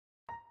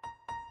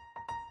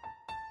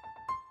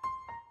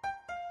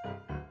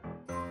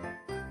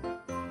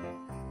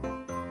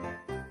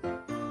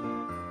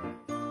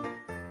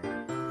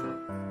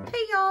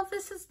y'all,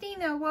 this is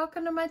Dina.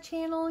 Welcome to my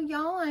channel.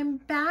 Y'all, I'm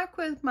back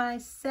with my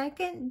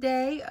second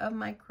day of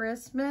my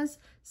Christmas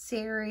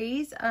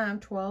series,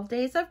 12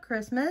 Days of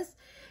Christmas.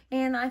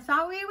 And I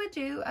thought we would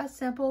do a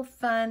simple,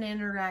 fun,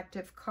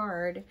 interactive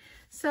card.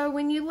 So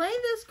when you lay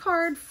this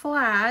card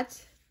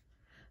flat,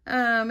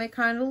 it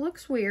kind of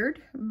looks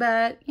weird,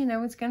 but you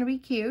know, it's going to be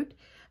cute.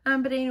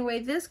 But anyway,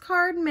 this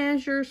card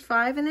measures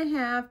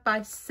 5.5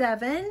 by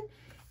 7.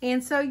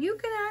 And so you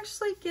can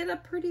actually get a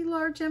pretty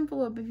large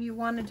envelope if you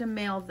wanted to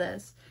mail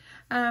this.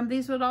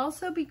 These would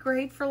also be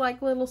great for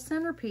like little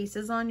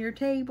centerpieces on your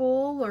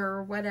table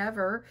or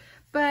whatever.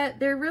 But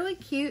they're really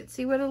cute.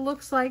 See what it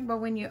looks like.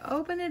 But when you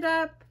open it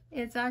up,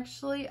 it's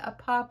actually a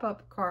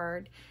pop-up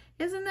card.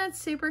 Isn't that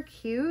super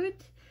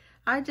cute?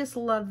 I just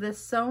love this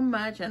so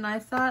much. And I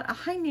thought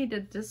I need to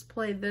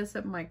display this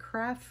at my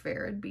craft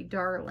fair. It'd be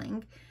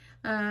darling.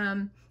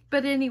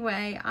 But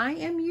anyway, I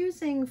am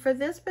using, for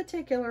this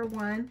particular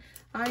one,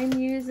 I'm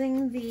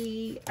using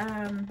the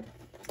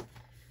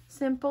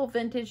Simple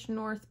Vintage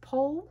North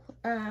Pole.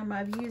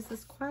 I've used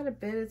this quite a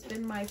bit. It's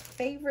been my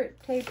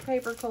favorite tape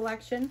paper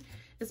collection.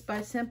 It's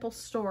by Simple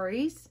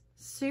Stories.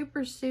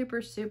 Super,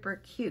 super,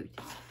 super cute.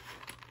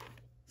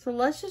 So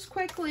let's just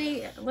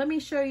quickly, let me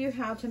show you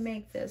how to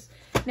make this.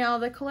 Now,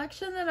 the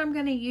collection that I'm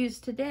going to use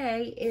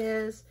today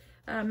is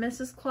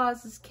Mrs.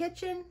 Claus's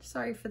Kitchen.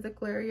 Sorry for the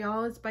glare,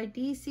 y'all. It's by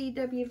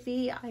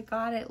DCWV. I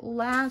got it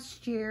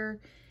last year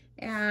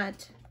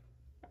at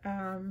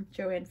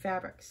Joann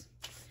Fabrics.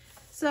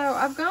 So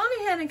I've gone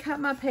ahead and cut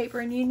my paper,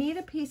 and you need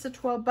a piece of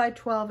 12 by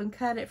 12 and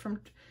cut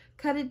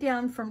it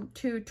down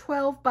to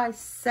 12 by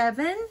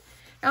 7.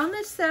 On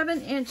this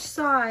 7-inch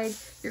side,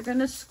 you're going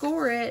to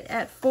score it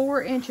at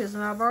 4 inches,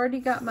 and I've already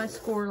got my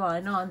score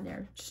line on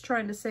there, just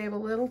trying to save a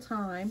little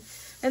time.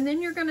 And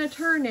then you're going to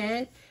turn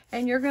it,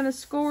 and you're going to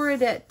score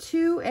it at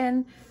 2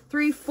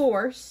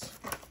 3/4.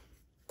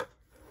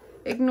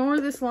 Ignore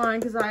this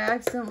line because I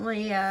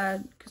accidentally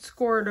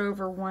scored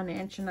over 1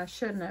 inch, and I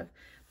shouldn't have.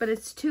 But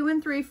it's 2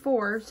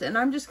 3/4, and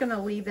I'm just going to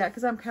leave that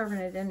because I'm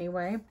covering it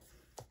anyway.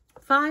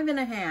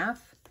 5.5.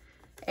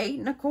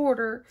 8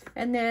 1/4,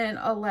 and then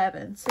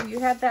 11. So you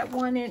have that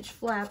 1-inch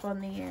flap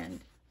on the end.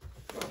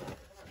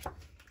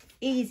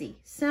 Easy,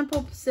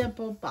 simple,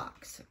 simple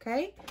box.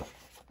 Okay.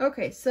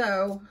 Okay.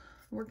 So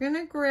we're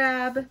gonna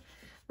grab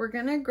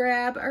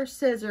our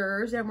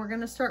scissors, and we're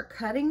gonna start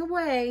cutting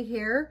away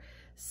here.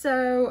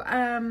 So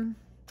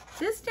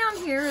this down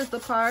here is the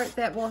part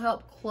that will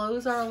help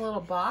close our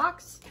little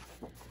box.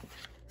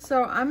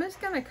 So I'm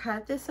just gonna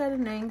cut this at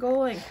an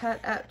angle and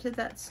cut up to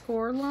that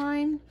score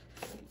line.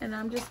 And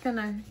I'm just going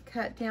to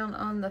cut down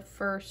on the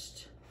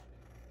first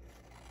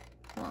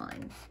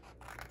line.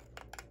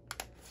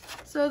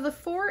 So the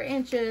 4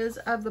 inches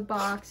of the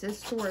box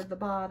is toward the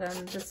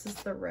bottom. This is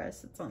the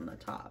rest. It's on the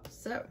top.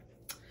 So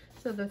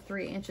the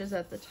 3 inches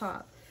at the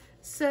top.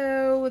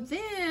 So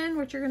then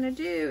what you're going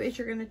to do is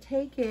you're going to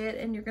take it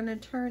and you're going to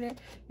turn it.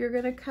 You're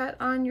going to cut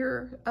on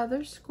your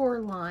other score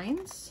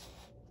lines.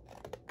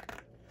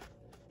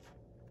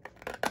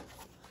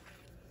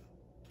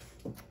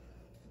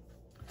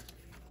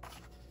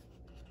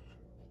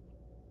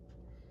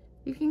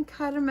 You can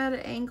cut them at an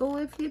angle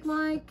if you'd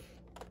like,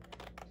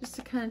 just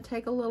to kind of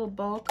take a little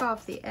bulk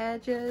off the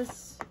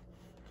edges.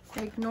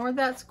 Ignore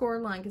that score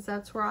line because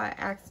that's where I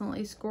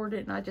accidentally scored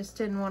it, and I just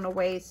didn't want to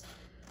waste.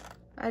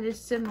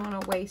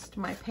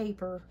 My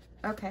paper.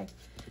 Okay,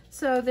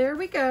 so there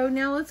we go.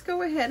 Now let's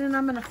go ahead and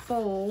I'm going to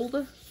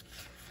fold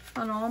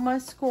on all my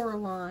score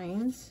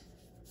lines.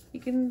 You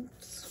can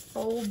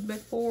fold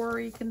before,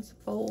 you can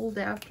fold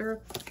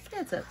after.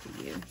 It's up to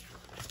you.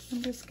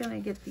 I'm just going to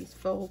get these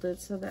folded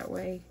so that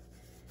way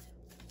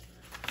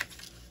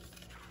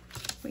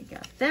we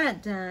got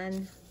that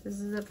done. This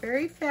is a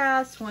very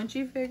fast once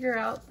you figure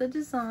out the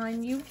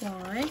design you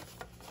want.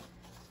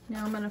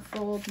 Now I'm going to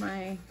fold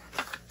my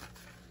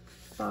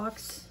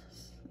box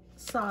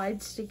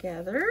sides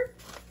together.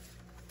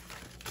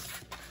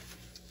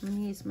 I'm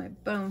going to use my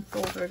bone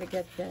folder to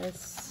get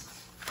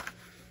this.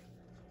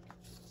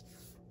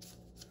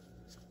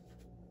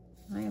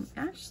 I am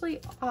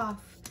actually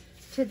off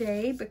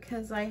today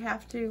because I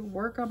have to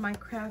work on my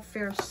craft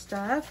fair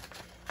stuff,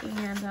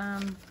 and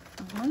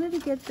I wanted to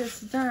get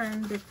this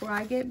done before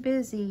I get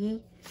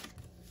busy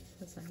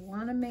because I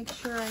want to make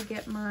sure I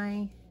get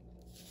my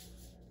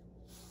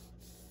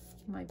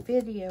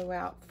video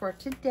out for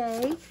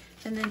today,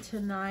 and then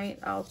tonight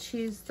I'll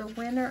choose the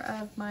winner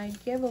of my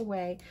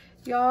giveaway.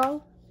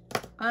 Y'all,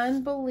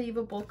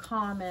 unbelievable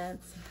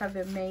comments have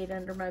been made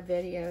under my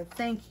video.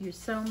 Thank you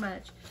so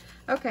much.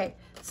 Okay,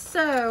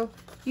 so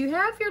you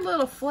have your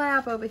little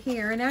flap over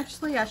here, and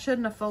actually I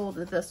shouldn't have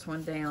folded this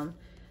one down,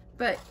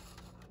 but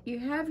you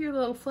have your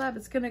little flap.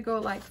 It's going to go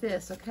like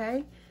this,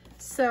 okay?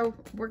 So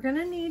we're going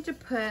to need to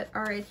put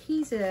our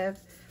adhesive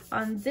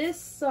on this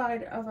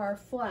side of our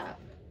flap.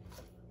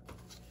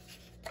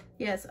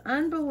 Yes,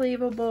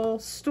 unbelievable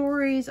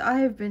stories I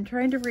have been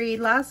trying to read.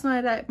 Last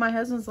night, my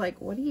husband's like,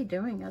 what are you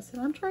doing? I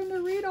said, I'm trying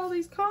to read all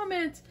these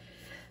comments.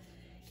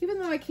 even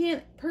though I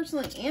can't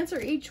personally answer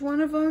each one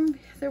of them,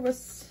 there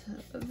was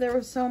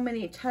so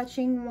many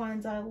touching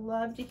ones. I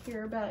love to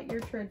hear about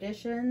your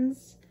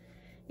traditions.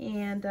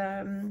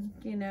 And,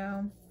 you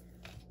know,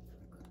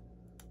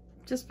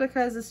 just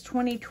because it's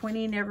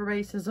 2020 and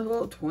everybody says,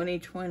 oh,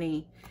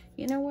 2020.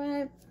 You know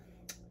what?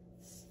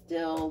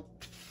 Still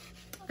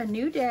a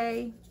new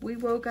day. We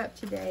woke up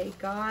today.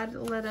 God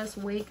let us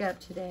wake up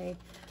today.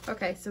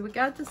 Okay, so we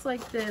got this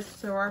like this.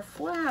 So our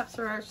flaps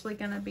are actually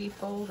going to be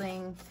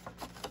folding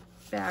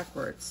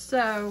backwards.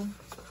 So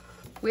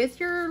with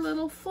your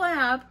little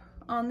flap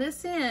on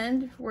this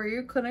end where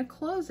you're going to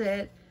close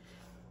it,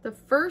 the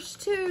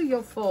first two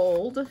you'll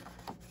fold.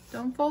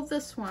 Don't fold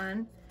this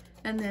one.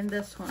 And then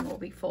this one will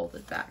be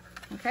folded back.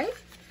 Okay?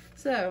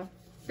 So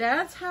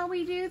that's how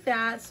we do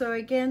that. So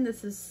again,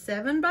 this is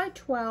 7 by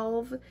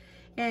 12.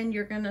 And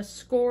you're going to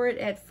score it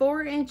at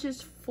 4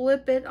 inches.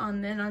 Flip it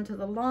on then onto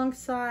the long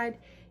side.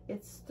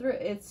 It's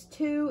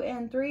 2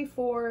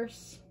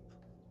 3/4.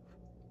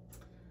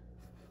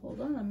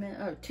 Hold on a minute.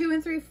 Oh,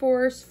 2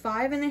 3/4,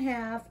 5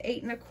 1/2,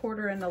 8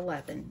 1/4, and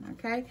 11.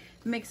 Okay,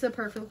 makes a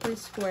perfectly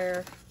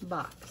square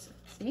box.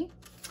 See?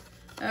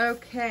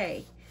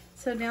 Okay,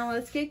 so now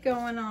let's get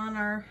going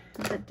on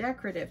the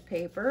decorative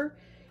paper.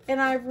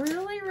 And I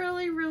really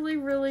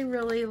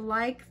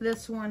like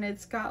this one.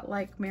 It's got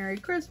like Merry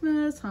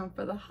Christmas, Home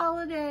for the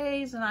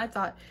Holidays, and I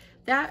thought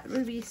that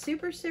would be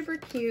super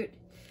cute.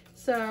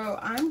 So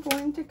I'm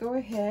going to go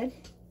ahead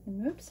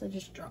and oops, I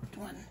just dropped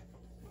one.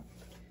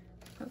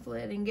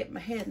 Hopefully I didn't get my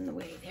head in the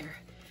way there.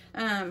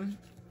 I'm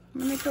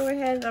going to go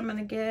ahead, I'm going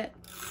to get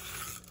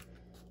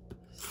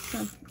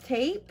some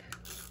tape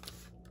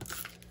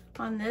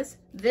on this.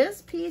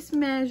 This piece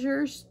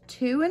measures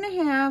 2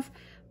 1/2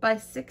 by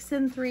 6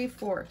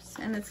 3/4,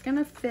 and it's going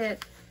to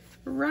fit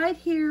right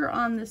here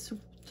on this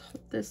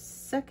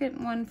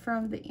second one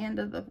from the end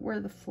of where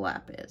the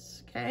flap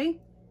is. Okay,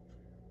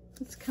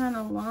 let's kind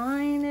of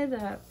line it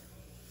up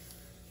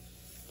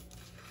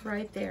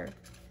right there.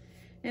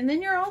 And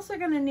then you're also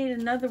going to need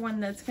another one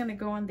that's going to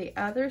go on the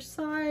other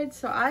side.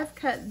 So I've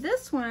cut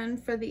this one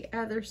for the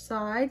other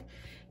side,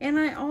 and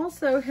I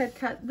also had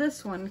cut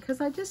this one because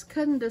I just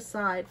couldn't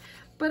decide.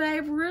 But I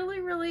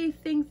really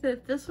think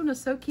that this one is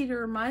so cute. It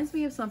reminds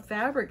me of some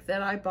fabric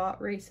that I bought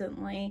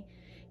recently.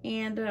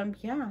 And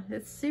yeah,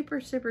 it's super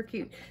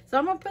cute. So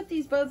I'm going to put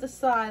these both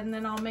aside, and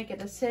then I'll make a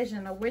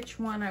decision of which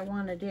one I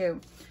want to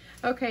do.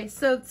 Okay,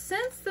 so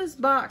since this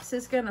box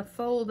is going to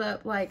fold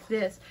up like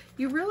this,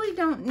 you really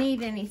don't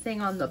need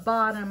anything on the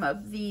bottom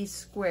of these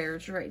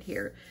squares right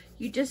here.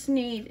 You just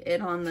need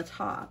it on the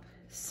top.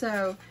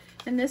 So,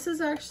 and this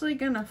is actually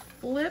going to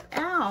flip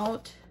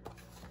out.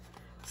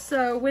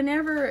 So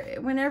whenever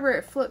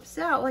it flips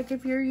out, like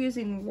if you're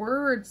using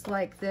words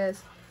like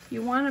this,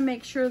 you want to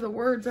make sure the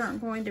words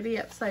aren't going to be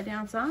upside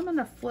down. So I'm going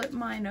to flip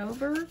mine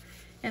over,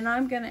 and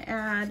I'm going to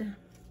add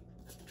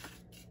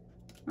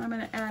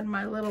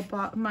my little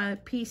my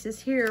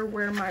pieces here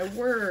where my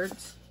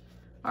words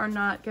are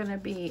not going to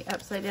be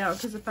upside down.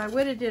 Because if I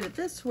would have did it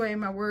this way,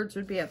 my words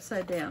would be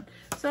upside down.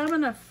 So I'm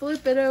going to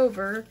flip it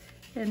over,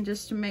 and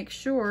just to make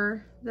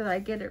sure that I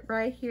get it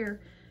right here.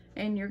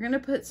 And you're going to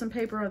put some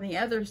paper on the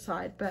other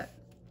side, but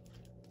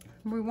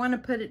we want to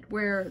put it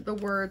where the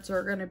words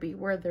are going to be,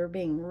 where they're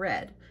being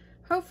read.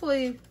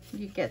 Hopefully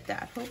you get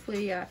that.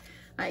 Hopefully I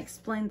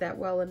explained that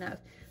well enough.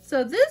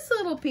 So this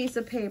little piece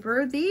of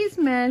paper, these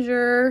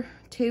measure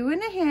 2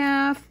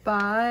 1/2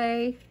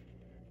 by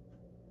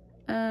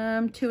 2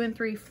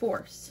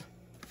 3/4.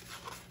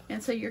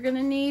 And so you're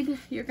gonna need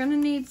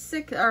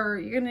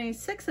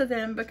 6 of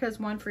them, because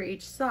one for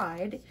each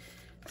side.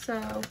 So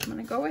I'm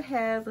gonna go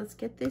ahead, let's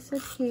get this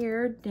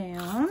adhered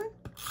down.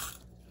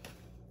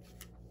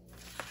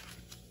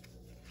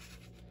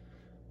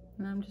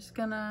 And I'm just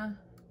gonna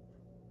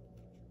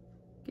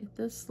get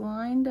this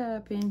lined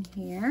up in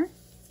here.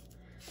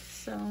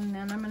 So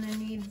then I'm gonna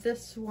need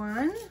this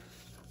one.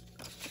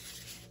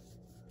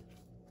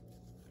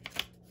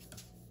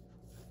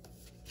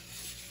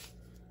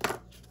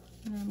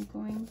 And I'm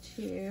going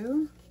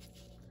to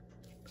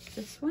put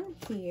this one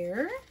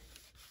here.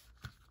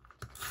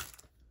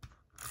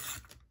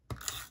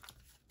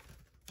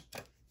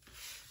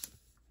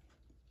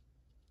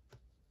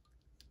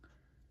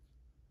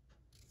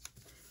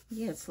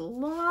 Yes,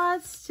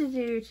 lots to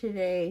do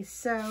today.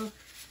 So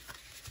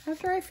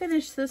after I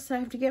finish this, I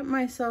have to get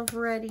myself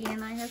ready,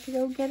 and I have to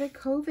go get a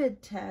COVID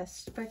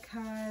test,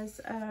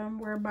 because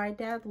where my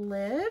dad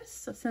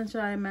lives, since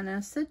I'm an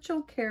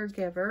essential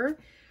caregiver,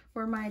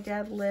 where my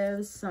dad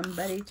lives,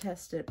 somebody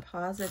tested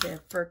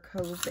positive for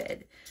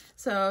COVID.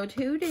 So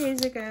 2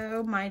 days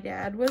ago, my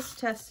dad was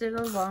tested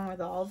along with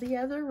all the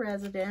other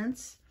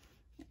residents,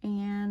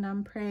 and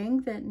I'm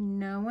praying that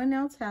no one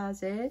else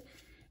has it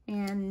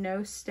and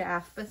no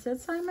staff. But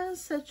since I'm an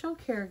essential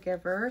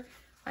caregiver,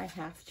 I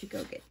have to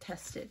go get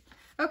tested.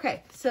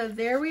 Okay, so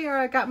there we are.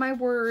 I got my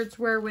words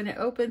where when it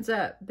opens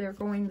up, they're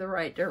going the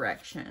right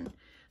direction.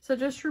 So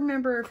just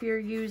remember, if you're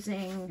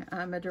using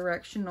a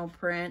directional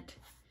print,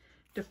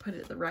 to put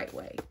it the right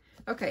way.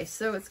 Okay,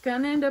 so it's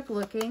gonna end up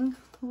looking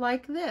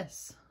like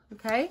this.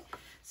 Okay,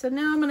 So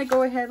now I'm going to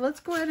go ahead. Let's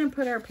go ahead and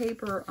put our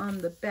paper on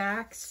the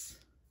backs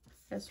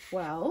as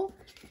well.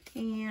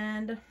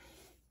 And I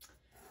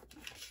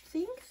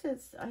think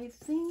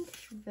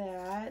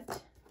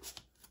that,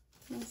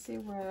 let me see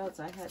where else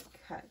I had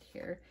cut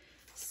here.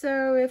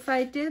 So if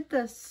I did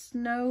the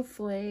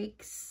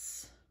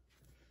snowflakes,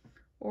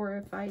 or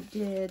if I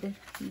did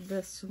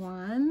this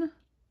one,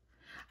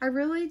 I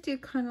really do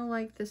kind of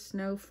like the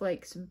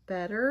snowflakes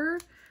better,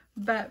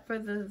 but for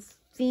the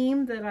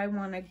theme that I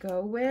want to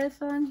go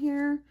with on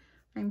here,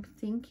 I'm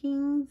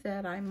thinking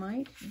that I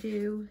might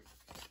do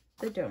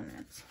the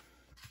donuts.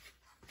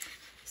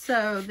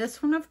 So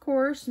this one, of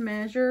course,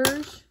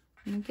 measures,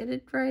 let me get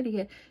it right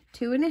again,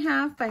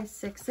 2.5 by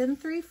 6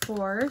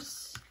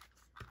 3/4.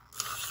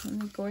 Let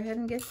me go ahead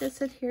and get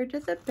this adhered to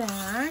the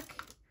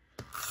back.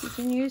 You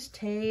can use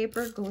tape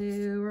or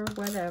glue or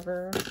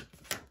whatever.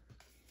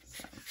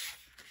 So,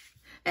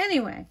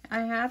 anyway, I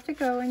have to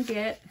go and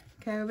get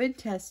COVID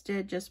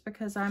tested just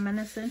because I'm an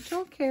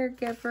essential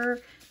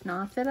caregiver.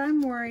 Not that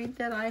I'm worried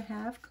that I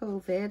have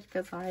COVID,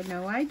 because I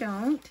know I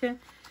don't.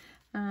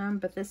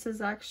 But this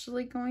is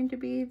actually going to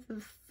be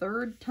the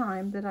 3rd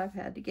time that I've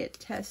had to get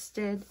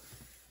tested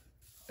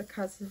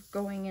because of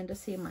going in to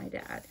see my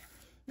dad.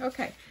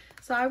 Okay,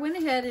 so I went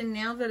ahead, and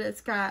now that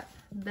it's got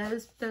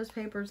those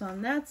papers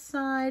on that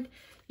side,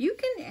 you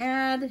can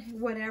add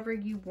whatever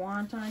you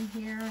want on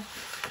here.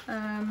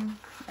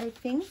 I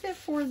think that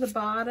for the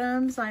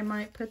bottoms, I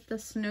might put the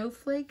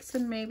snowflakes,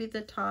 and maybe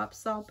the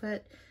tops I'll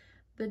put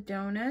the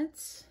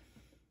donuts.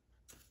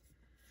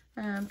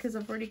 Because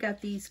I've already got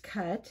these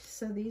cut,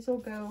 so these will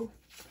go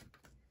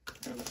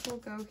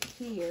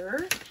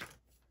here.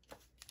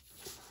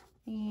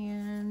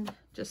 And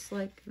just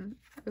like,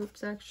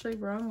 oops, actually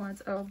wrong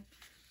ones. Oh,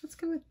 let's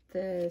go with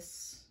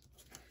this.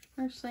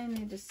 Actually,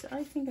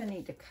 I think I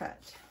need to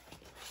cut.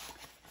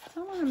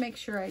 I want to make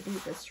sure I do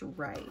this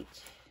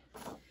right.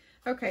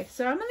 Okay,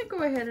 so I'm going to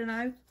go ahead, and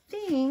I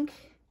think,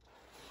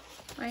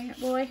 I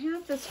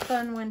have this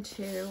fun one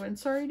too, and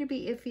sorry to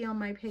be iffy on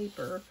my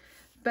paper,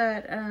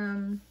 but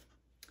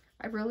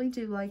I really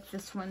do like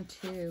this one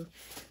too.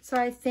 So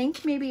I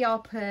think maybe I'll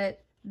put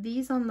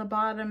these on the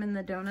bottom and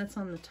the donuts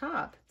on the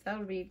top. That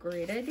would be a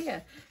great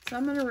idea. So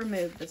I'm going to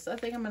remove this. I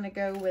think I'm going to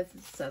go with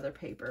this other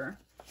paper.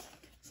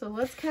 So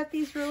let's cut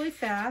these really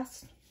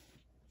fast.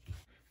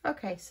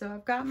 Okay, so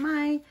I've got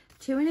my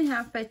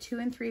 2.5 by 2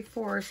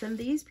 3/4, and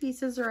these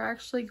pieces are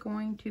actually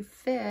going to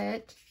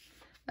fit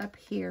up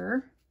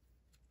here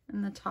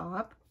in the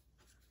top.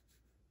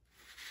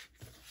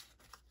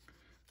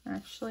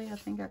 Actually, I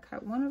think I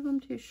cut one of them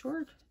too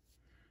short.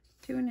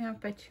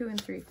 2.5 by 2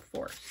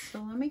 3/4.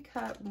 So let me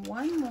cut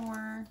one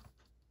more.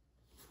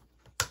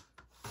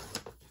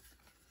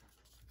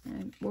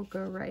 And we'll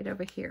go right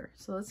over here.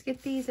 So let's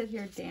get these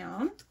adhered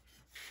down.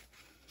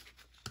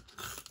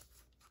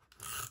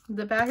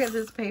 The back of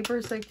this paper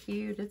is so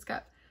cute. It's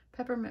got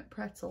peppermint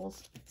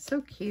pretzels.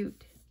 So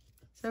cute.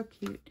 So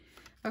cute.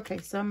 Okay,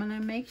 so I'm going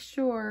to make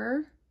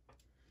sure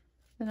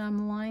that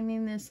I'm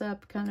lining this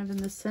up kind of in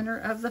the center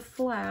of the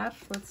flap.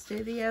 Let's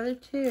do the other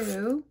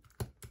two.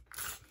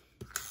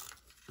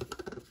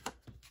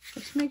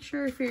 Just make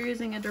sure if you're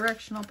using a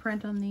directional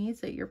print on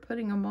these that you're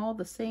putting them all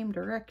the same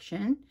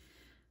direction.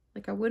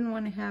 Like, I wouldn't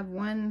want to have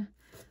one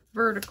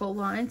vertical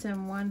lines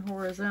and one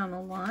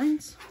horizontal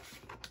lines.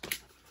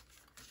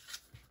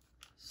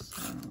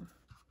 So,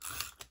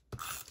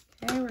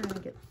 okay, we're going to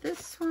get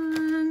this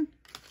one.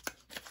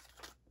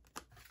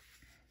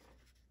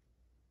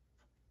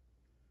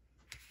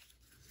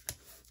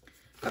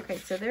 Okay,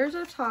 so there's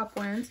our top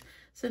ones.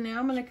 So now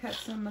I'm going to cut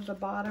some of the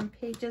bottom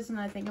pages, and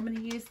I think I'm going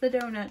to use the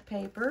donut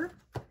paper.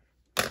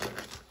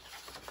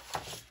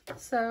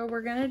 So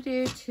we're going to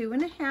do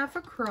 2.5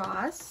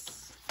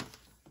 across.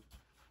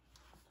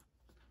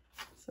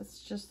 So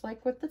it's just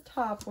like what the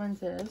top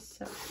ones is.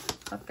 So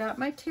I've got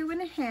my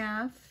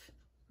 2.5,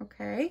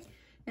 okay?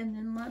 And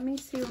then let me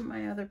see what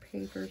my other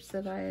papers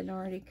that I had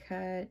already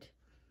cut.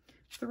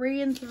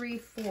 3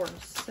 3/4.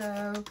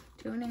 So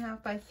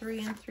 2.5 by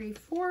 3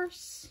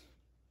 3/4.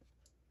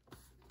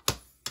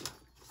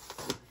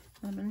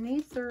 I'm gonna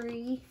need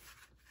 3.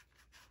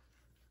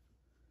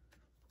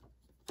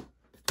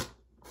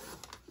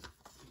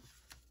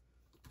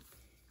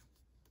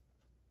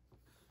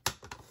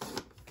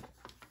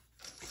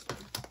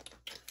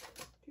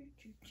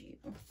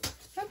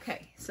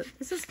 Okay, so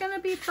this is gonna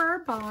be for our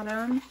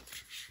bottom.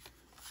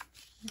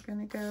 We're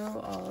gonna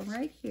go all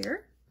right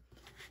here.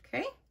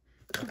 Okay,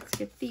 let's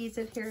get these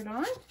adhered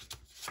on.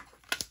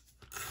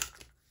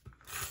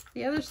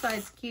 The other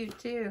side's cute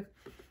too.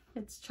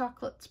 It's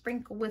chocolate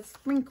sprinkle with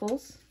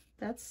sprinkles.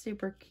 That's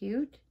super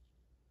cute.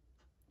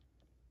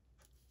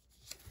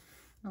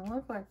 Now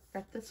look like I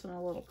got this one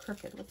a little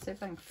crooked. Let's see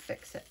if I can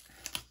fix it.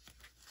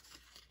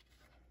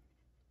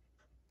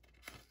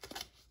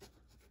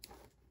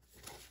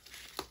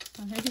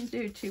 I didn't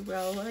do too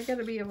well. I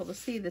gotta be able to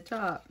see the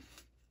top.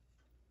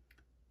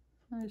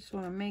 I just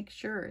want to make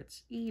sure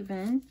it's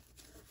even.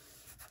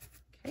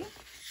 Okay,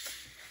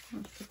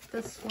 let's put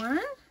this one.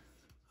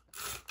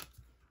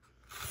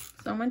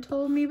 Someone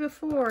told me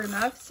before, and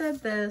I've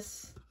said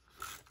this,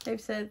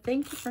 they've said,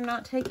 thank you for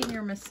not taking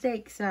your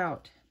mistakes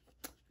out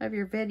of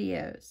your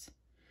videos.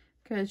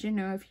 Because, you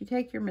know, if you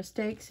take your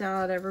mistakes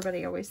out,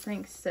 everybody always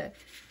thinks that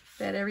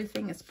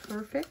everything is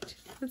perfect.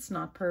 It's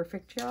not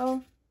perfect,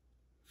 y'all.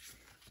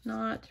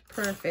 Not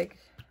perfect.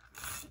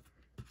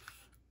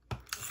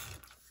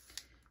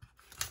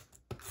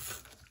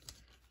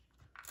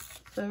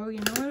 So, you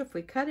know what? If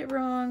we cut it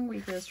wrong,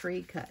 we just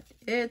recut.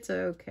 It's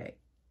okay.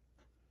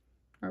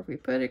 Or if we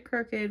put it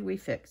crooked, we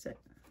fix it.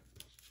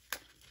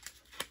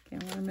 Okay, I'm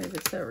going to move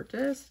this over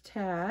just a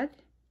tad.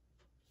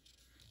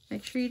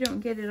 Make sure you don't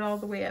get it all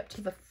the way up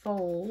to the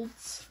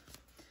folds.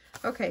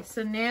 Okay,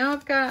 so now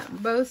I've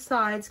got both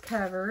sides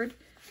covered.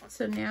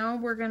 So now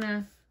we're going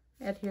to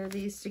adhere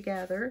these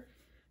together.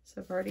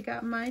 So I've already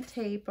got my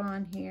tape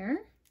on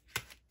here.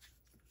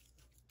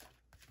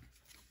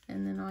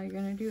 And then all you're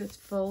going to do is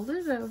fold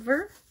it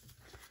over.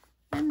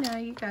 And now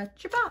you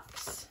got your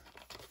box.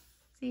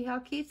 See how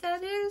cute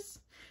that is?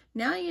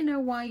 Now you know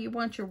why you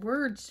want your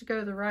words to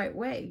go the right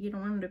way. You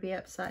don't want them to be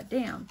upside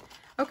down.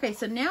 Okay,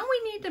 so now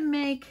we need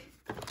to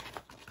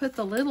put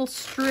the little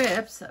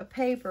strips of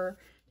paper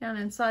down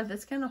inside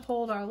that's going to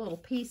hold our little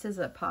pieces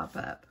that pop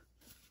up.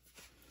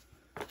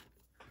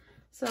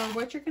 So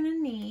what you're going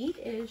to need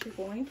is you're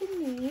going to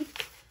need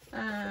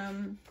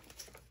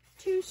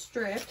 2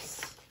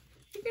 strips.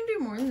 You can do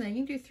more than that.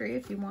 You can do 3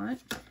 if you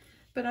want.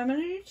 But I'm going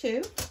to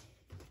do 2.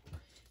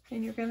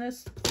 And you're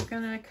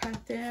gonna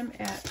cut them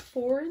at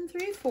 4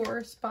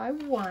 3/4 by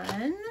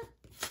 1.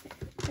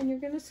 And you're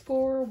going to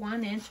score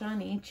 1 inch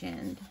on each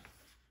end.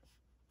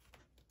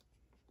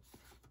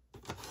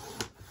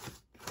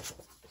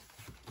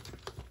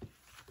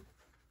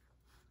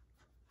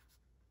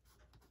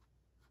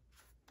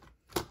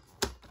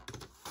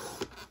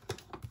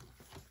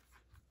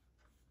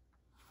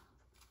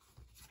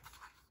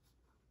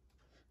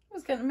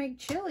 Was going to make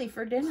chili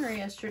for dinner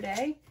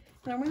yesterday,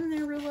 and I went in there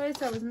and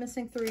realized I was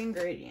missing 3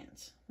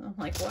 ingredients. I'm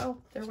like,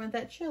 well, there went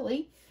that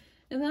chili.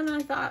 And then I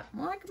thought,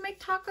 well, I could make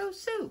taco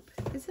soup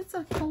because it's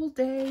a cold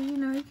day, you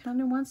know, you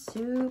kind of want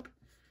soup.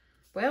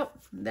 Well,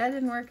 that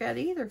didn't work out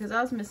either because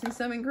I was missing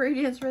some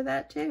ingredients for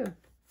that too.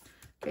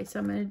 Okay, so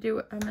I'm going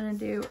to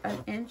do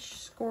an inch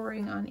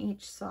scoring on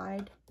each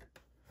side.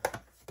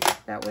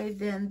 That way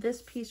then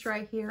this piece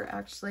right here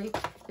actually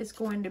is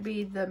going to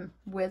be the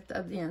width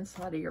of the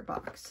inside of your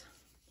box.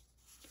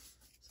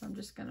 So I'm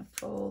just going to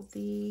fold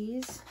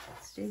these.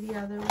 Let's do the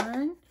other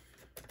one.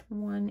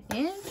 1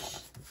 inch,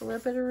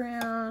 flip it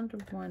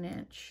around, 1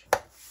 inch.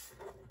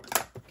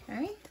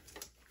 Okay,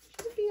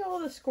 should be all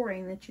the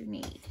scoring that you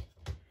need.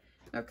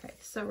 Okay,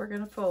 so we're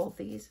going to fold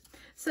these.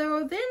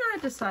 So then I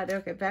decided,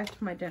 okay, back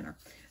to my dinner.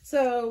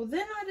 So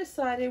then I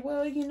decided,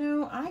 well, you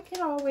know, I could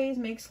always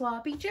make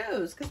sloppy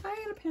joes because I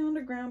had a pound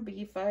of ground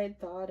beef I had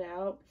thawed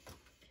out.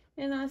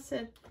 And I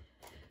said,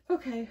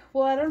 okay,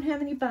 well, I don't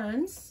have any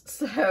buns,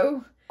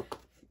 so...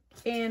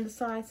 And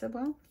so I said,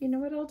 well, you know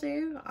what I'll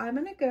do? I'm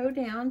going to go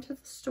down to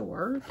the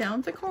store,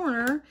 down the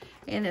corner,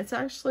 and it's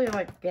actually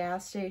like a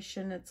gas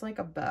station. It's like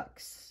a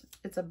Bucks.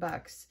 It's a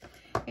Bucks.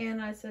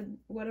 And I said,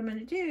 what I'm going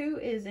to do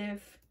is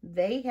if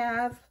they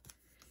have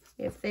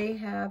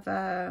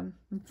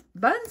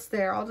buns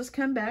there, I'll just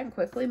come back and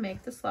quickly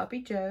make the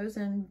sloppy joes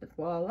and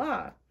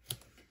voila.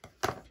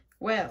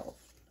 Well,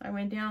 I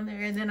went down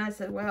there and then I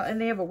said, well, and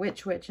they have a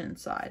Which Wich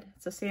inside.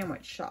 It's a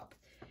sandwich shop.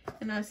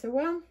 And I said,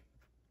 well,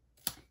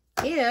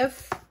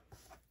 if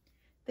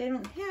they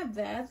don't have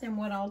that, then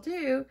what I'll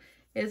do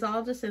is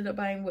I'll just end up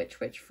buying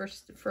Which Wich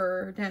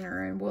for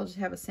dinner, and we'll just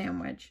have a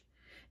sandwich.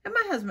 And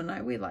my husband and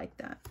I, we like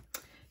that.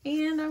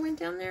 And I went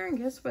down there, and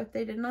guess what?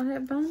 They did not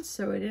have buns,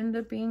 so it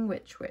ended up being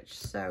Which Wich.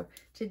 So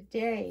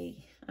today,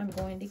 I'm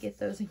going to get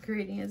those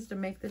ingredients to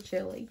make the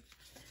chili.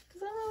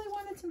 Because I really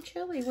wanted some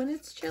chili. When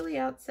it's chilly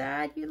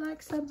outside, you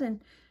like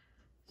something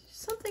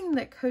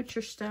that coats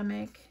your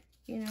stomach.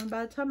 You know,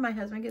 by the time my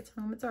husband gets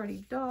home, it's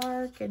already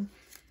dark, and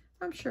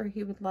I'm sure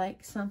he would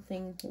like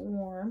something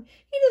warm.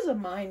 He doesn't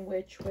mind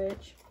Which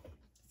Wich.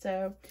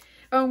 So,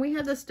 oh, we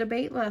had this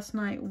debate last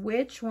night.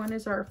 Which one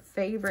is our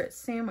favorite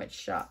sandwich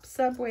shop?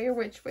 Subway or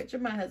Which Wich?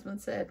 And my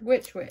husband said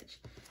Which Wich.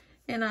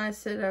 And I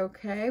said,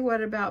 okay,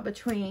 what about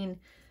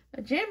between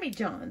Jimmy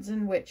John's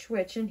and Which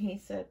Wich? And he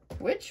said,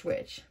 Which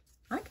Wich?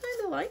 I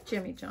kind of like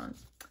Jimmy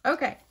John's.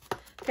 Okay.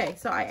 Okay,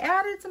 so I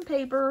added some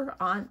paper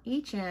on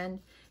each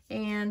end.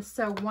 And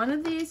so one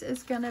of these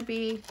is going to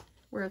be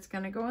where it's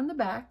going to go in the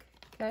back.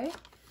 Okay,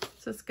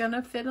 so it's going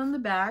to fit on the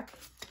back.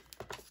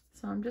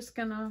 So I'm just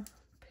going to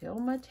peel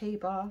my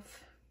tape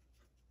off.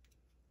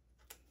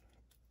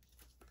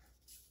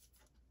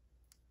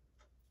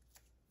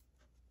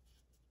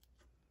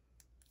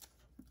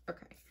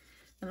 Okay,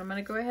 and I'm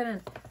going to go ahead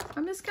and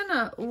I'm just going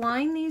to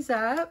line these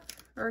up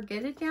or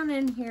get it down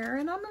in here.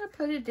 And I'm going to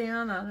put it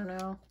down, I don't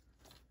know,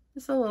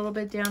 just a little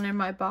bit down in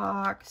my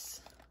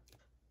box.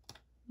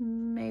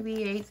 Maybe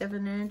 1/8 of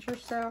an inch or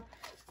so.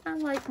 I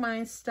like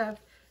my stuff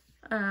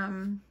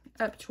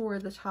up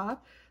toward the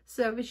top.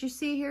 So as you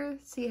see here,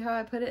 see how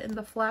I put it, and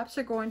the flaps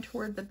are going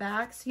toward the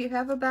back. So you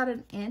have about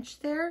 1 inch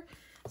there.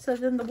 So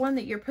then the one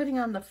that you're putting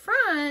on the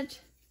front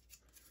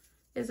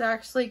is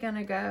actually going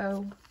to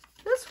go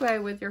this way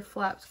with your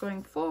flaps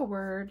going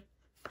forward.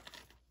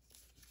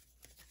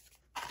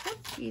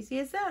 Easy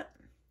as that.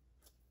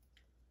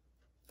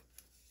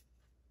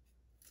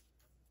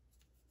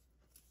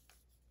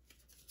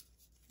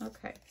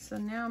 Okay, so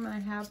now I'm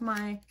going to have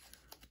my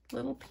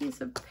little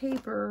piece of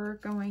paper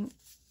going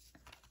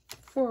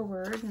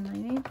forward, and I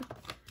need to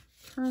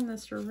turn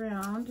this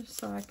around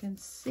so I can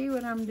see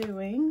what I'm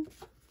doing.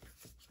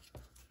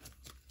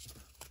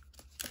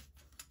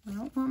 I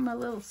don't want my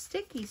little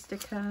stickies to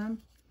come.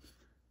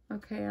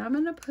 Okay, I'm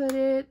going to put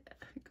it,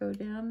 go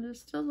down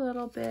just a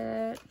little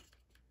bit.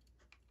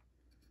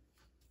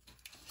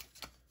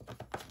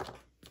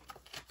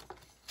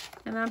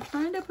 And I'm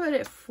trying to put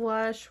it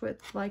flush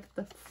with like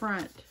the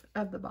front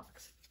of the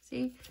box.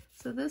 See?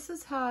 So this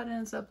is how it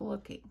ends up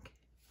looking.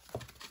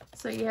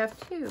 So you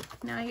have two.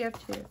 Now you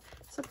have two.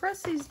 So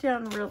press these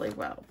down really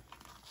well.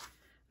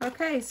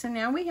 Okay, so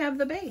now we have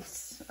the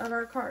base of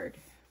our card.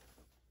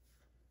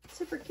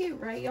 Super cute,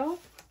 right, y'all?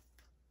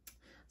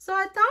 So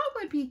I thought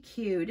it would be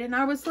cute, and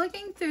I was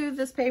looking through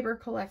this paper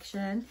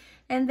collection,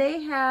 and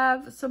they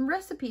have some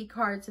recipe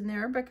cards in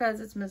there because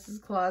it's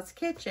Mrs. Claus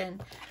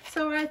Kitchen.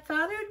 So I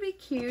thought it would be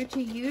cute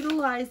to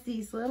utilize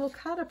these little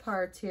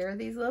cut-aparts here,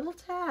 these little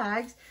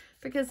tags,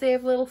 because they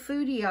have little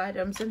foodie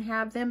items, and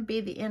have them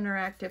be the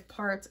interactive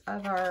parts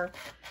of our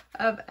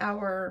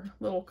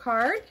little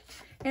card.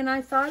 And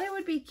I thought it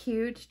would be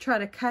cute to try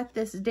to cut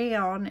this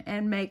down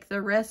and make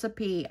the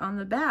recipe on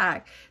the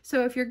back.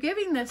 So if you're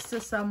giving this to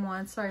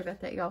someone, sorry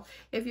about that, y'all.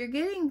 If you're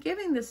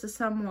giving this to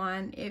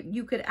someone,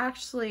 you could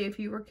actually, if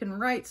you can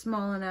write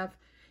small enough,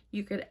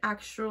 you could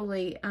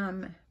actually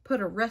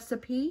put a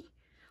recipe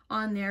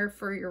on there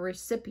for your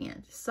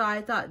recipient. So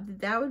I thought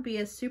that would be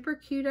a super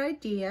cute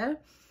idea.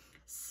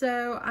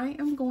 So I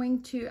am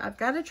going to, I've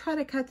got to try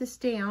to cut this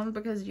down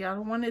because y'all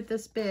don't want it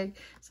this big.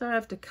 So I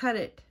have to cut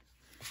it.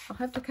 I'll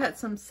have to cut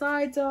some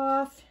sides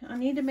off. I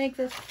need to make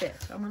this fit.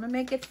 I'm going to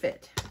make it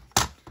fit.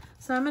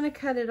 So I'm going to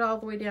cut it all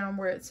the way down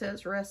where it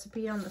says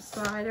recipe on the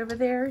side over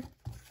there.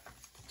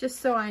 Just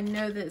so I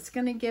know that it's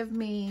going to give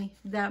me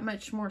that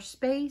much more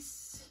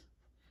space.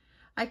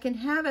 I can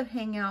have it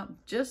hang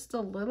out just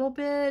a little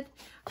bit.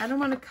 I don't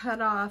want to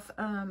cut off,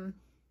 I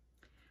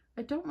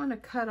don't want to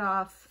cut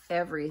off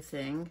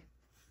everything.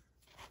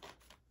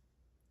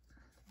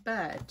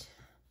 But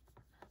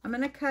I'm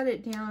going to cut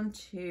it down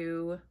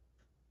to,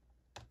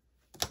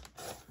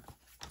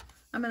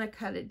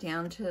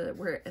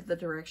 where the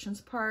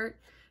directions part.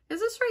 Is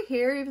this right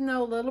here, even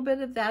though a little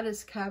bit of that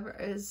is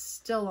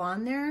still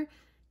on there,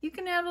 you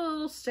can add a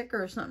little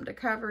sticker or something to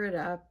cover it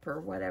up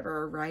or whatever,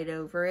 or write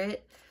over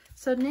it.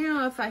 So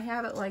now if I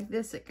have it like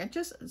this, it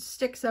just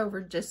sticks over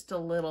just a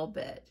little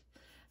bit.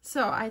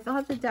 So I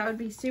thought that that would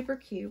be super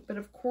cute, but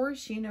of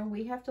course, you know,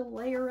 we have to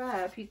layer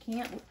up. You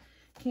can't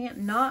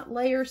not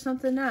layer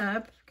something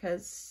up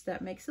because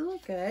that makes it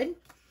look good.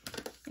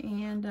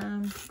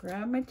 And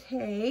grab my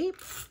tape.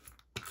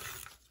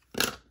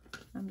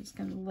 I'm just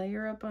going to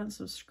layer up on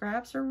some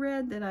scraps of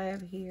red that I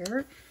have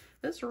here.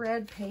 This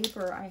red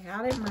paper, I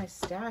had it in my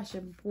stash,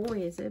 and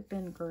boy, has it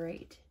been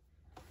great.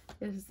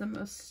 It is the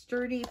most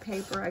sturdy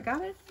paper. I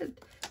got it at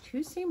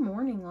Tuesday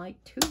Morning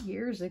like 2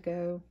 years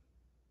ago.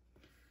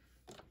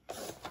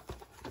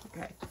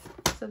 Okay,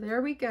 so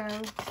there we go.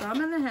 So I'm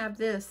going to have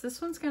this.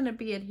 This one's going to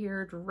be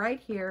adhered right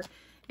here.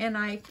 And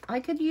I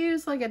could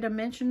use like a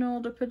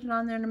dimensional to put it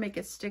on there to make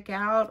it stick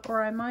out,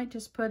 or I might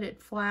just put it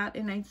flat.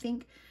 And I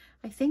think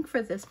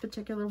for this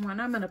particular one,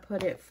 I'm going to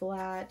put it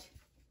flat.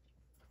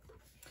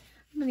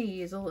 I'm going to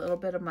use a little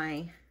bit of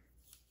my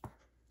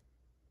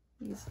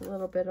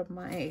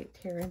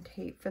tear and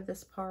tape for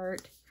this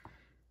part,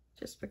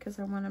 just because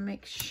I want to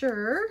make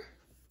sure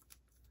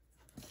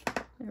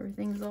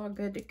everything's all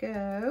good to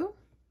go.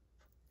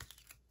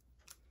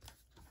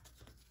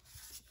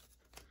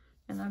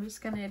 And I'm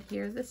just going to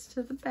adhere this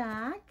to the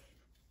back.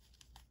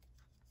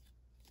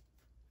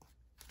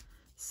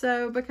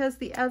 So because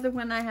the other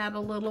one I had a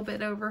little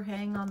bit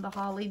overhang on the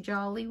Holly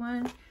Jolly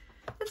one,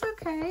 it's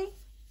okay.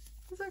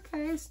 It's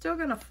okay. It's still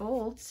going to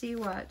fold. See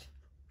what?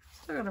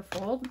 Still going to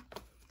fold.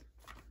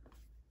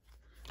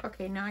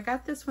 Okay, now I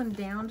got this one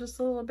down just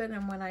a little bit,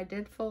 and when I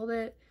did fold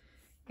it,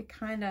 it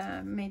kind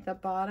of made the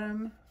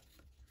bottom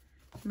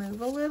move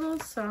a little.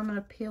 So I'm going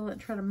to peel it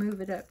and try to move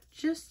it up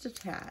just a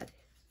tad.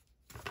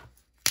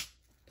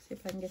 See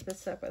if I can get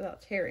this up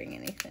without tearing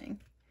anything.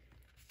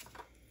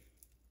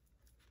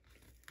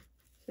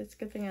 So it's a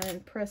good thing I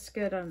didn't press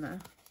good on the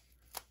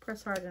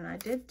press hard, and I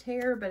did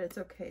tear, but it's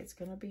okay. It's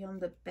going to be on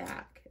the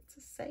back. It's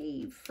a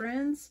save,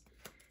 friends.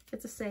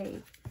 It's a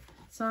save.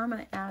 So I'm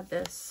going to add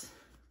this.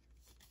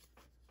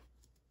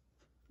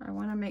 I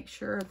want to make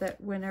sure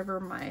that whenever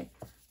my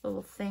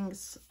little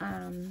things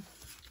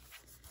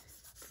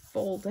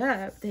fold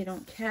up, they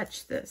don't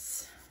catch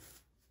this.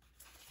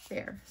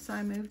 There. So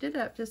I moved it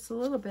up just a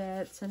little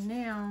bit. So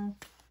now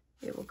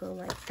it will go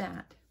like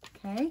that.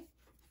 Okay.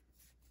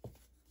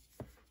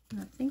 And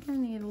I think I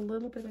need a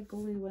little bit of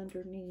glue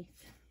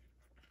underneath.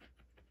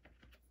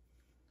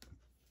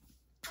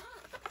 So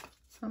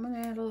I'm going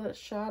to add a little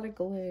shot of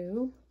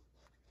glue.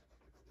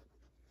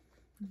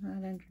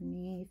 right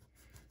underneath.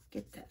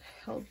 Get that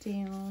held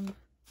down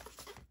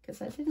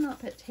because I did not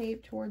put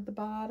tape toward the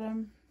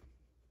bottom.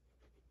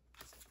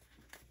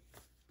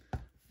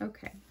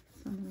 Okay,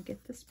 so I'm going to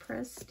get this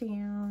pressed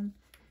down.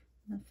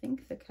 And I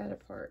think the cut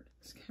apart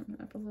is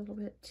coming up a little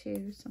bit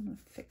too, so I'm going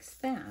to fix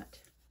that.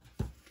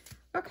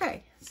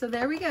 Okay, so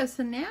there we go.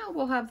 So now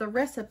we'll have the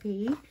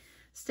recipe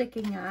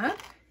sticking up.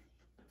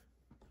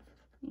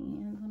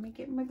 And let me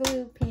get my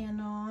glue pen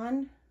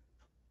on.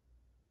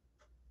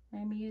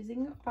 I'm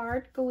using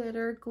Art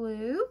Glitter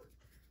Glue.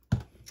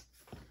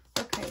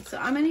 Okay, so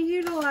I'm going to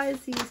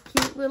utilize these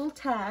cute little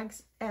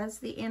tags as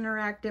the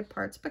interactive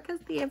parts because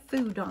they have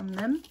food on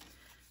them.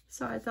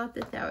 So I thought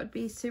that that would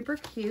be super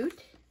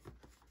cute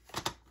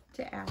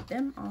to add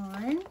them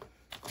on.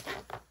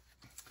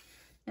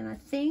 And I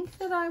think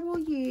that I will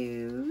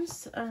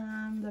use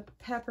the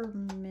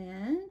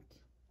peppermint.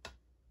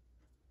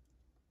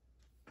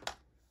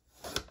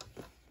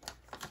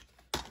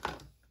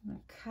 I'm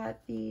going to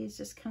cut these,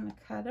 just kind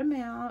of cut them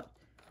out.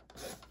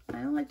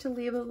 I like to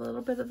leave a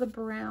little bit of the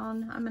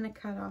brown. I'm going to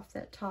cut off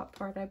that top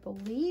part, I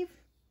believe.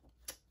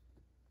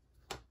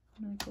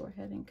 I'm going to go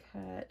ahead and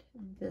cut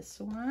this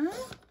one.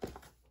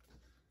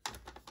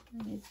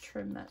 I need to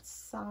trim that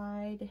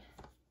side.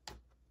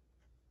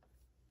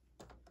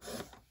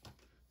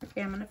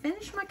 Okay, I'm going to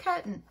finish my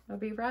cutting. I'll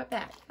be right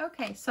back.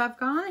 Okay, so I've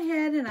gone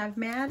ahead and I've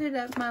matted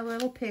up my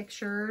little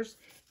pictures.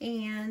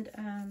 And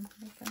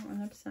I've got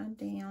one upside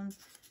down.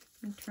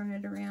 And turn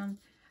it around.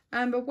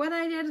 But what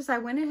I did is I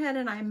went ahead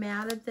and I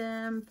matted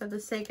them for the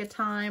sake of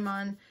time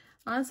on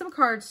some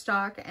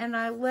cardstock, and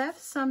I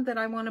left some that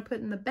I want to put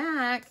in the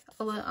back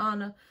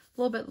on a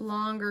little bit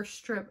longer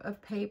strip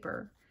of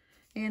paper.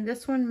 And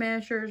this one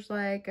measures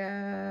like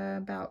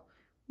about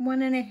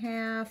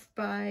 1.5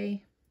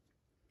 by,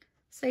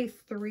 say,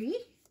 3.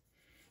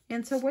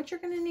 And so what you're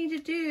going to need to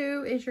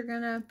do is you're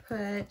going to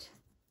put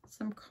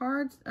some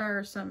cards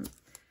or some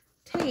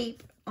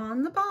tape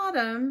on the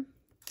bottom.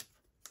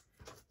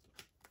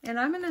 And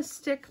I'm going to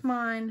stick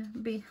mine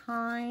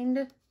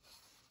behind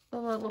the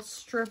little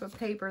strip of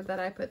paper that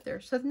I put there.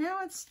 So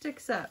now it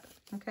sticks up,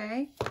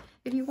 okay?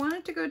 If you want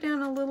it to go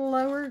down a little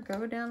lower,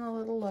 go down a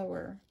little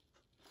lower.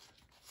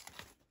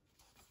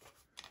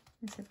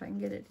 Let's see if I can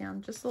get it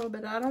down just a little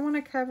bit. I don't want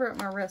to cover up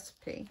my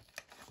recipe.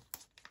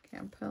 Okay,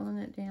 I'm pulling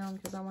it down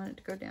because I want it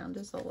to go down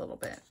just a little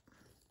bit.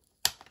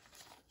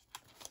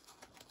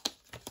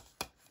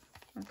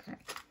 Okay.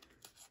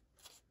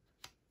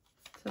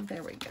 So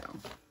there we go.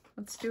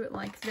 Let's do it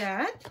like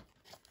that.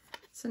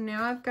 So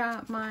now I've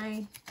got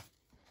my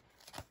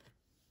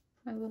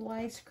little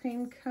ice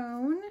cream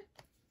cone.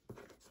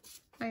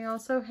 I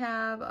also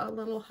have a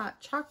little hot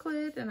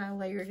chocolate and I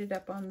layered it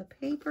up on the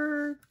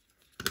paper.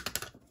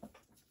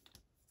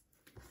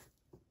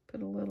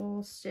 Put a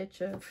little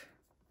stitch of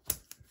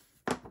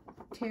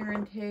tear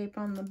and tape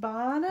on the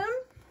bottom.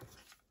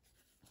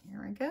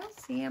 Here I go.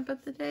 See, I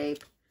put the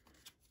tape.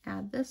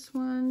 Add this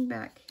one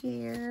back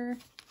here.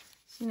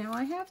 So now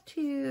I have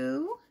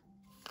 2.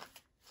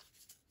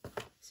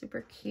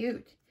 Super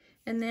cute.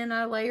 And then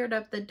I layered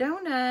up the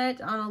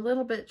donut on a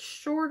little bit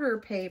shorter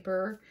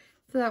paper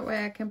so that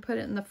way I can put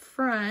it in the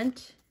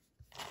front.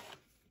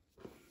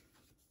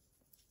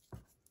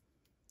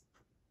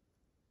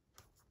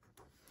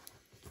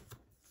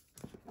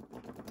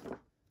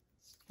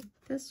 Stick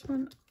this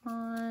one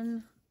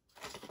on.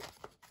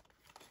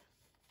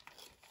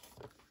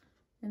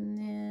 And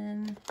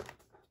then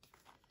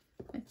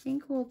I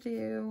think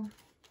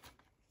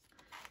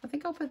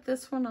I'll put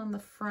this one on the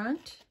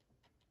front,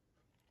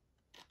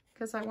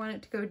 because I want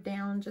it to go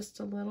down just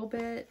a little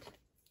bit.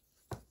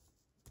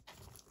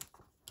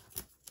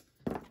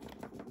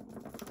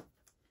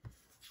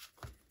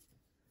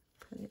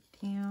 Put it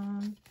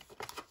down.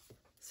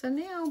 So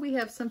now we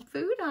have some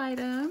food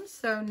items.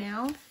 So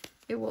now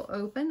it will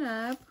open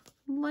up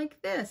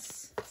like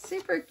this.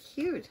 Super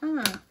cute,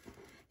 huh?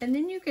 And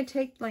then you can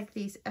take like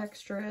these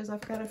extras.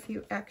 I've got a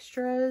few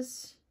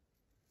extras.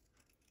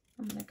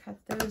 I'm going to cut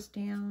those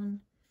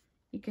down.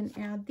 You can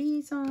add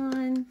these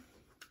on.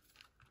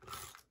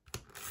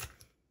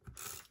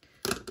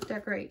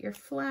 Decorate your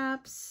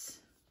flaps.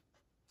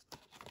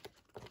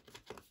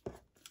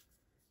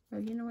 Oh,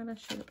 you know what? I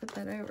should have put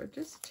that over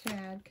just a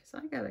tad because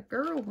I got a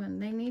girl one.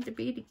 They need to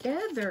be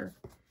together.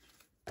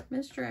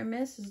 Mr. and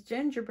Mrs.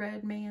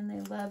 Gingerbread Man,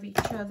 they love each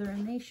other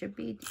and they should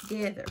be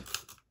together.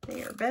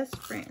 They are best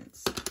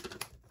friends.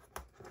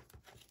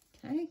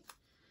 Okay.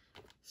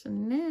 So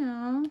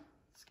now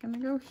it's going to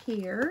go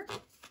here.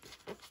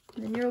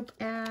 And then you'll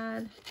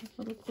add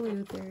a little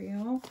glue there,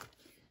 y'all.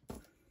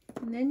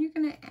 And then you're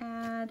going to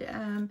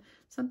add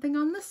something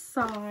on the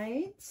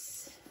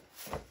sides.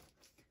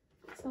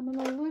 So I'm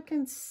going to look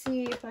and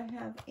see if I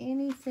have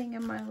anything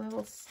in my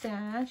little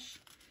stash.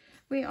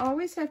 We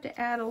always have to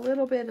add a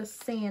little bit of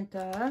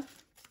Santa.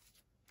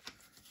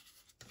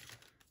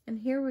 And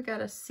here we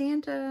got a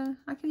Santa.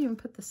 I can even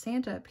put the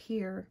Santa up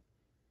here.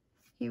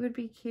 He would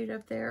be cute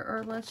up there.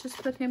 Or let's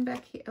just put him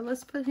back here.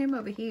 Let's put him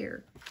over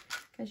here.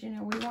 Because, you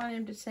know, we want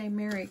him to say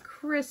Merry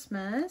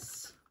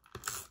Christmas.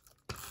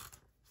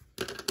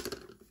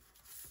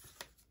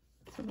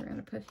 So we're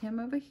going to put him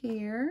over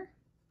here.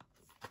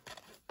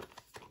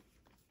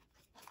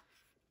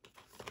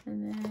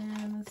 And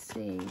then, let's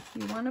see,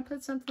 you want to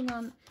put something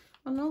on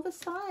all the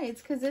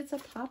sides because it's a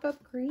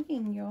pop-up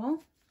greeting, y'all.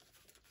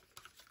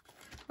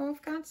 Oh,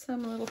 I've got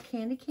some little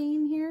candy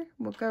cane here.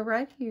 We'll go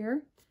right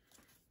here.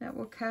 That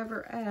will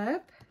cover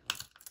up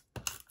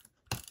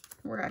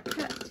where I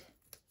cut.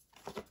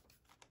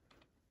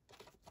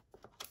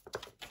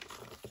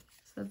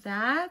 So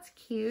that's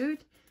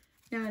cute.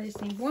 Now I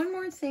just need one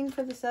more thing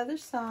for this other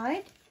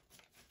side.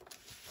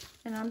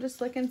 And I'm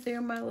just looking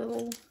through my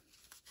little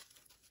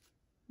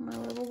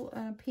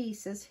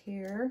pieces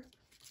here.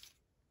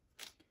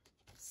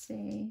 Let's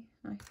see,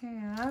 I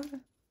have,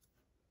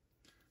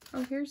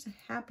 oh, here's a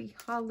Happy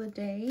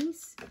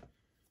Holidays.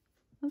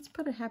 Let's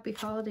put a Happy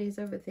Holidays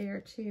over there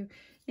too.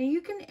 Now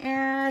you can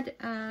add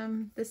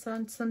this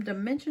on some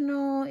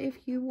dimensional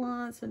if you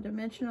want, some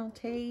dimensional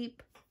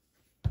tape.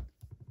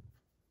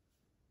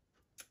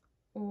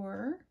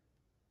 Or,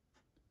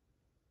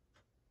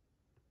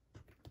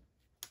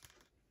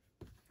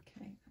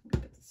 okay, I'm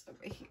gonna put this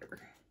over here.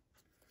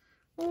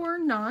 Or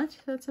not,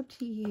 that's up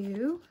to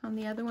you. On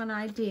the other one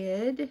I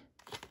did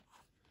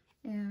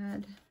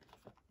add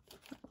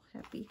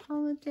Happy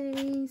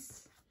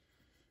Holidays.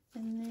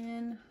 And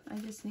then I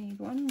just need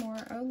one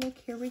more. Oh, look,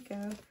 here we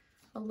go.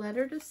 A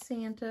letter to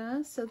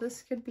Santa. So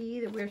this could be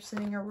that we're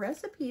sending a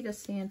recipe to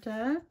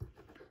Santa.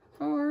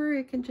 Or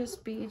it can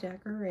just be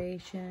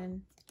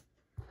decoration.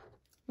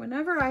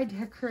 Whenever I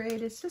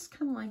decorate, it's just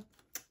kind of like,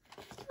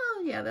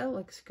 oh yeah, that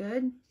looks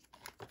good.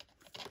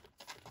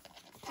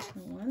 I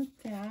want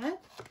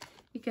that.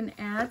 You can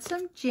add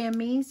some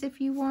jimmies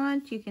if you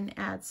want. You can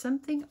add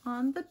something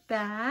on the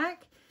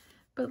back.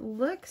 But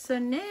look, so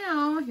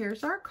now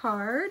here's our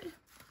card.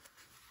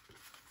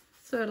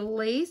 So it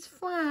lays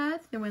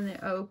flat, and when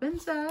it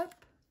opens up,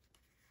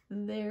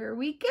 there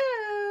we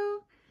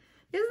go.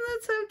 Isn't that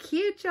so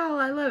cute, y'all?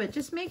 I love it.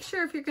 Just make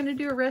sure if you're going to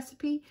do a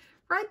recipe,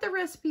 write the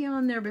recipe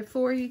on there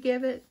before you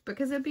give it,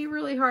 because it'd be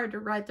really hard to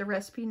write the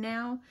recipe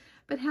now.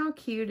 But how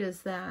cute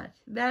is that?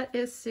 That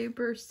is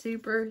super,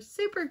 super,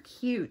 super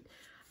cute.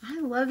 I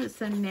love it.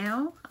 So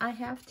now I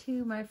have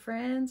two, my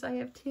friends. I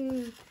have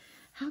two.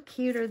 How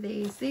cute are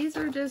these? These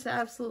are just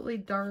absolutely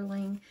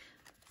darling.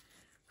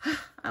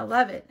 I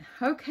love it.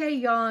 Okay,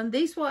 y'all, and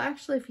these will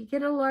actually, if you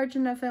get a large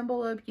enough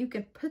envelope, you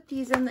can put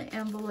these in the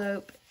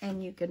envelope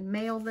and you can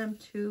mail them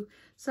to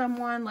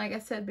someone. Like I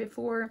said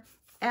before,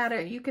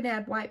 you can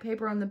add white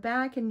paper on the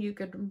back and you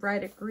could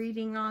write a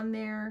greeting on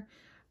there,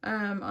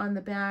 on the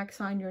back,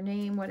 sign your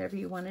name, whatever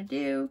you want to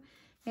do.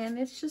 And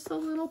it's just a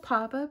little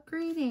pop-up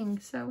greeting.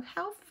 So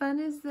how fun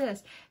is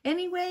this?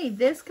 Anyway,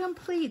 this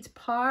completes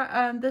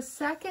the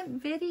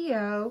second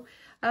video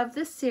of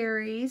the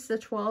series, the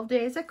 12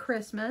 Days of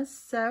Christmas.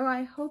 So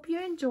I hope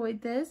you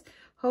enjoyed this.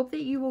 Hope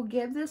that you will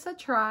give this a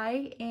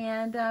try.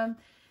 And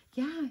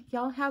yeah,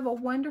 y'all have a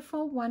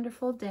wonderful,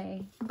 wonderful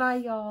day. Bye,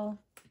 y'all.